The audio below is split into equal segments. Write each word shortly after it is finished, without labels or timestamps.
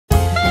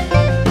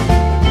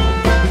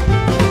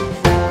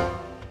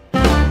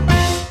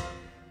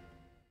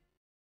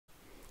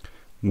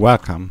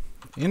Welcome.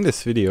 In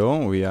this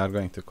video we are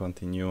going to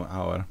continue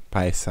our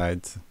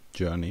PySide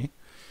journey,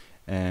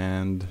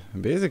 and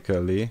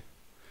basically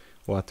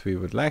what we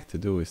would like to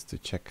do is to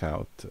check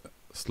out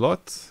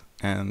slots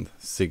and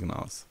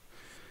signals.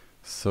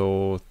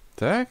 So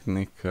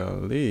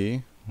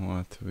technically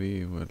what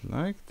we would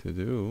like to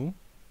do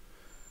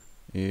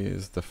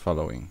is the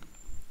following.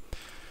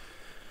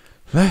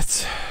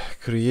 Let's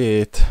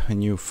create a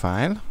new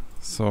file,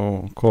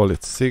 so call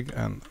it sig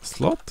and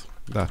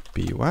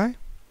slot.py.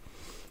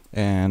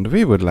 And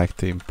we would like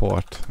to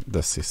import the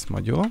sys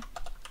module,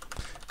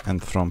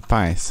 and from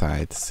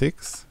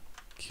PySide6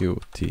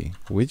 Qt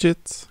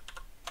widgets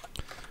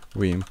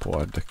we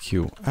import the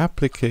Q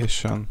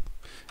application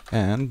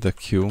and the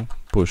Q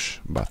push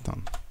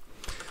button.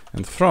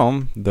 And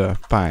from the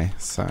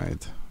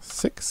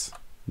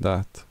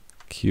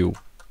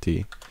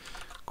PySide6.qt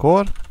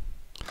core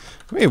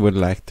we would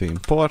like to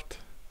import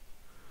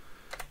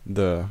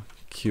the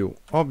Q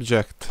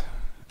object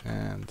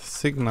and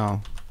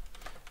signal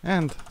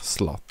and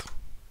slot.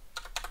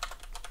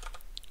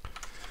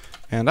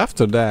 And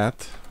after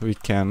that we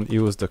can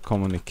use the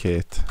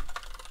communicate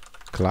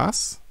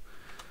class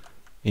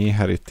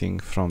inheriting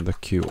from the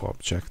Q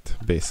object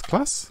base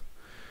class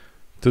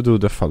to do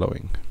the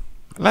following.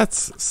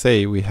 Let's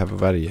say we have a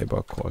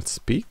variable called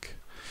speak,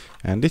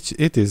 and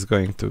it is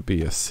going to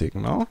be a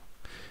signal,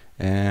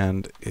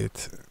 and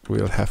it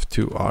will have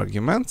two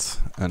arguments,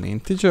 an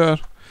integer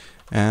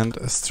and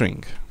a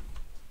string.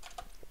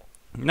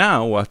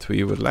 Now what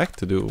we would like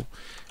to do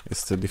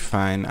is to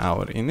define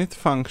our init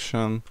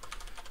function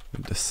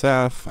with the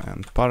self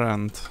and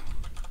parent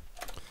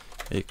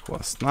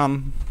equals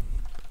none,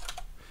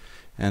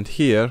 and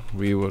here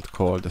we would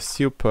call the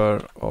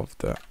super of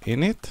the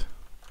init,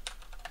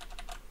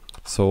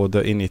 so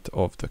the init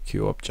of the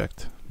Q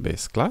object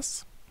base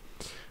class,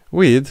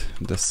 with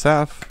the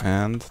self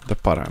and the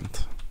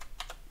parent.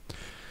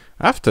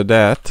 After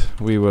that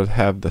we will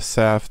have the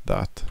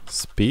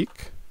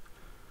self.speak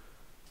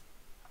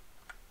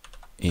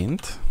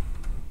int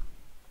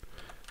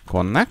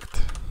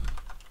connect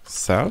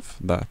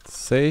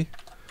self.say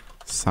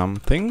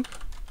something,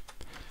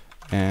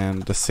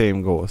 and the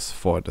same goes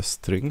for the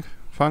string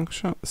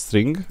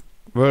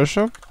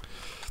version.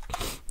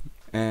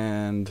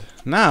 And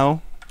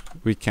now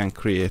we can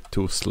create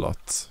two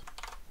slot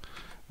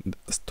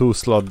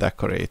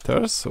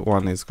decorators.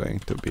 One is going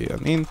to be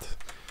an int,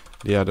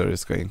 the other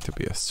is going to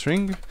be a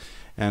string,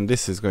 and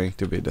this is going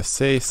to be the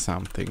say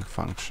something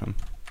function.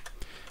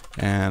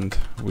 And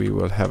we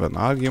will have an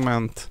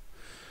argument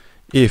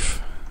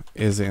if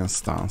is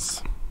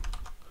instance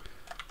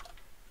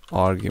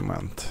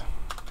argument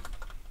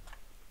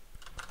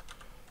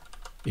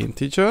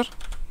integer,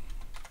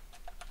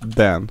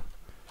 then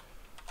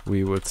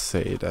we would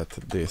say that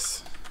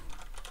this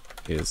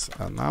is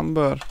a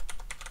number,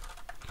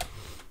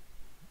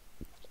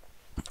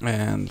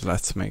 and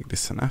let's make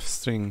this an f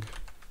string.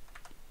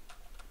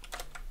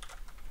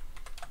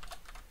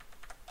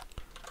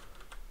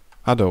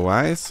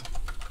 Otherwise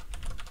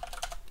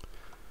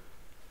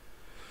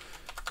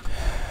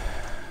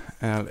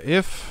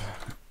if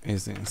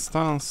is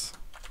instance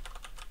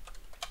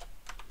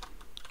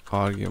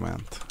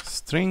argument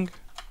string,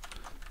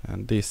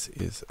 and this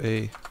is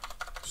a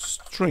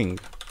string.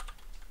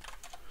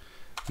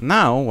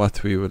 Now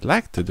what we would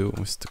like to do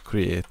is to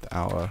create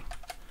our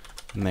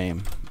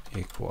name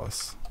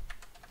equals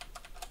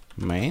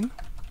main,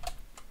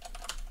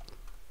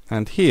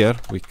 and here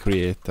we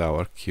create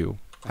our Q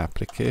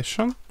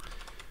application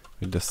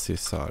with the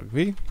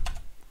sysargv,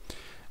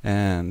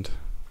 and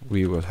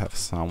we will have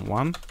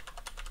someone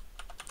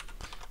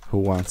who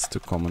wants to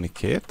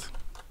communicate,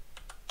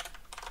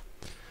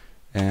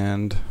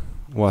 and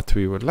what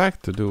we would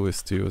like to do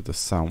is to use the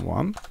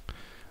someone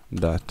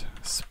that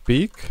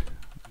speak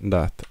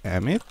that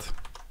emit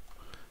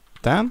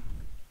 10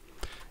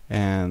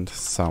 and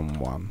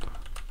someone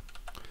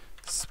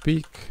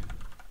speak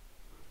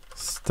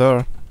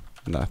stir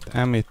that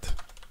emit.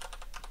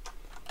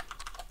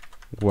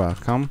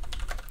 Welcome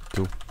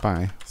to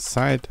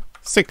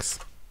PySide6.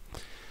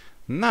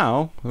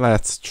 Now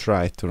let's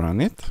try to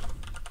run it.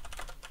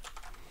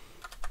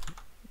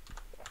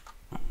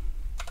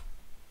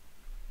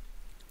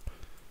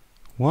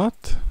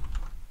 What?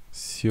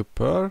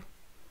 Super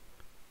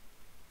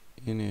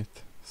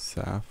init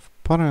self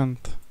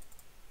parent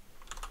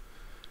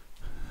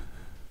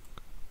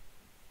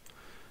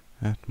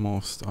at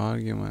most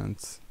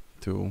arguments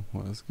 2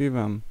 was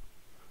given.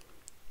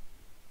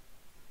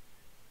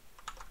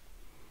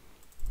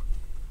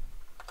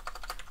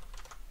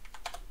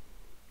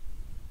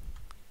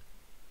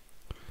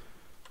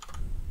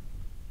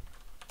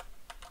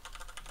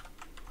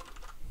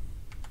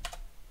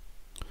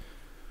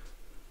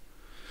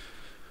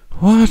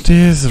 What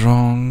is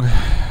wrong?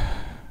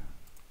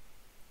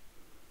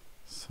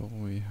 So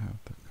we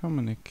have to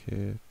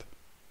communicate,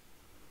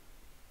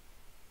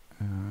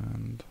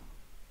 and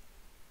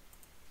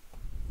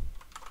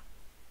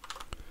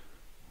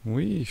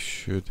we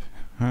should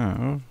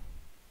have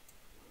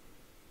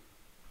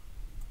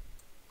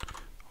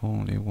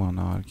only one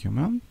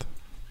argument.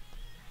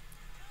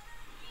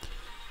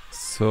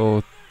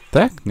 So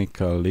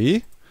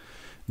technically,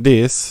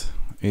 this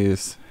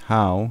is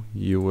how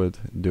you would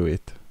do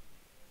it.